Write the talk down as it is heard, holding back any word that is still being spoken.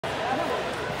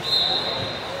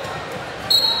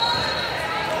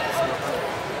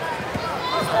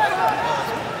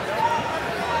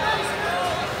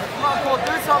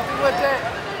something with it.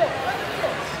 There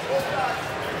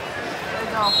you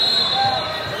go.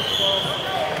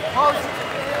 Post.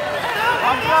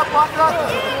 Pump it up, pump it up.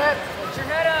 Put your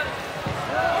head up.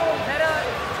 Head up.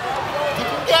 Keep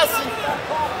him guessing.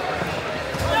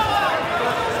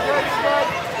 Good, good.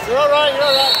 You're all right, you're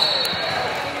all right.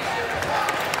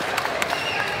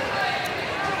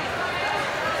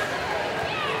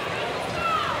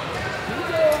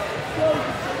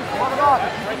 What about?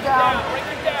 Break it down. Break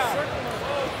it down.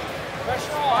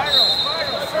 Pressure on. Spiral.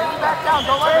 Bring it back down.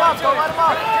 Don't let him up. Don't let him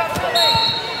up.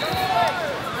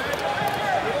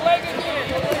 Get the leg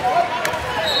again.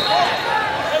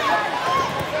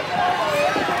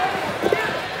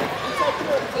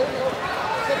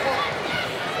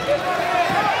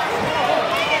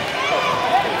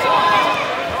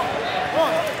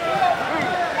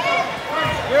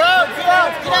 You're out, get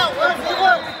out, get out. Work, you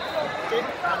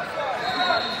work.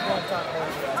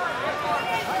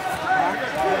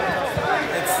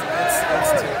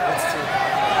 It's two.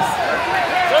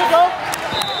 There you go.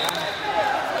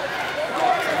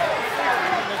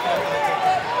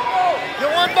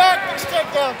 Get one back, put your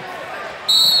take down.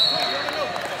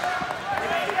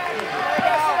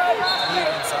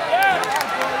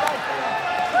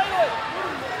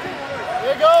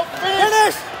 There you go,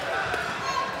 finish.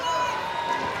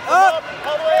 Up,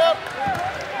 all the way up.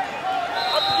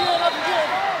 Up again, up again.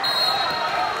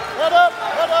 Head up,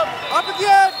 head up. Up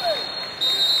again.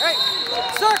 Hey,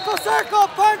 circle, circle,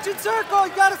 punch and circle.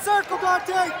 You got to circle,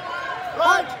 Dante.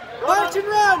 Run, Punch and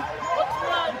run.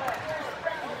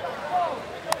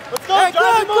 Let's go, Hey,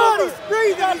 drive him good. over. He's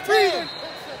breathing, he's breathing.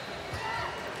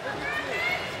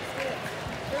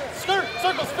 Skirt,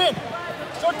 circle, spin.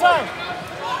 Short time.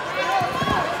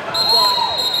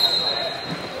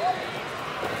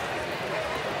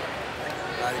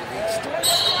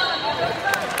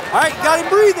 All right, got him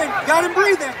breathing. Got him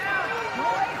breathing.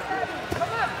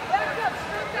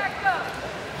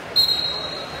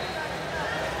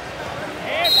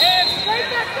 Hands, straight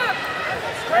back up.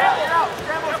 Scramble.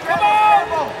 Scramble, Come on.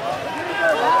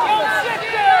 Don't sit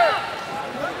there.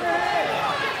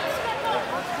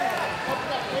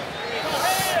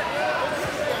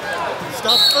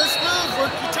 Stop first move,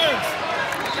 work your turns.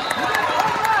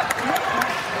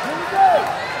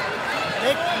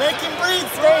 Make him breathe,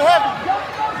 stay heavy.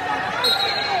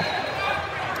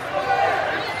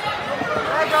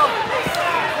 There you go.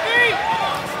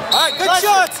 All right, good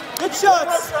shots. Good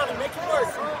shots. Make him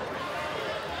work.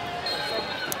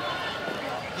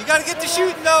 You got to get to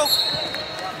shooting, though.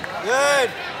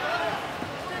 Good.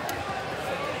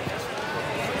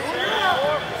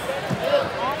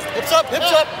 Hips up,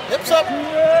 hips up, hips up.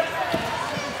 You're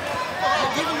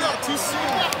giving that too soon.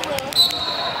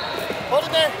 Hold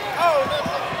it there.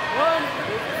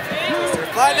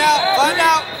 Flatten out, flatten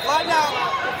out, flatten out.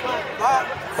 Flat.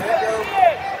 There you go.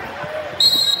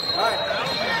 All right.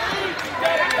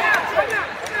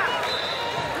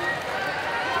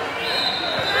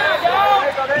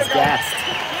 He's gassed.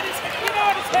 Get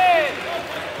on his head.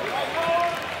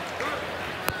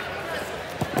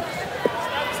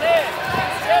 Stop his head.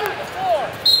 Step to the floor.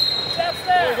 Steps there.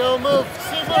 There you go, move.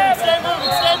 Stay moving, stay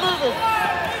moving, stay moving.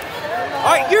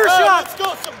 All right, your shots.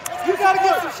 Let's go. You got to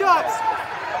get some shots.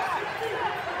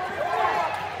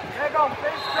 There you go.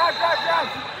 Drive, drive, drive.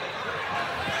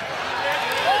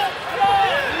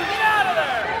 Get out of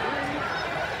there.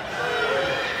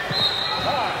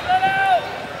 Let out.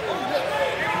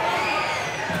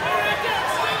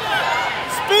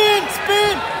 Spin,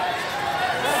 spin.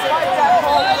 Fight that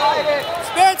ball, fight it.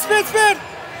 Spin, spin, spin.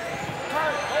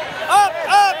 Up,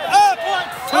 up, up.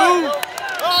 Two.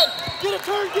 All right, get a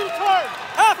turn, get a turn.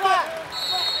 Half Flat.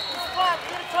 Flat,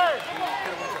 get a turn.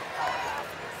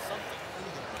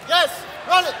 Yes,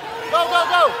 run it. Go, go,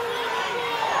 go.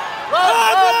 Run,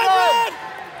 run, run.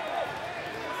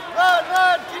 Run,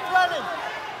 run, keep running.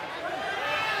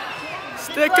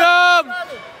 Stick 'em.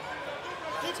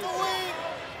 Keep the wing.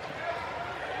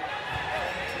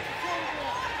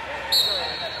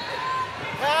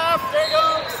 Half, there you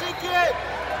go, sink it.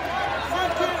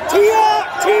 Sink it. Tee up,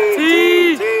 T.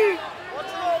 Watch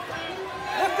it all, T.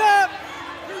 Look up.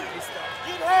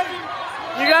 Get heavy.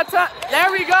 You got time.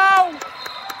 There we go.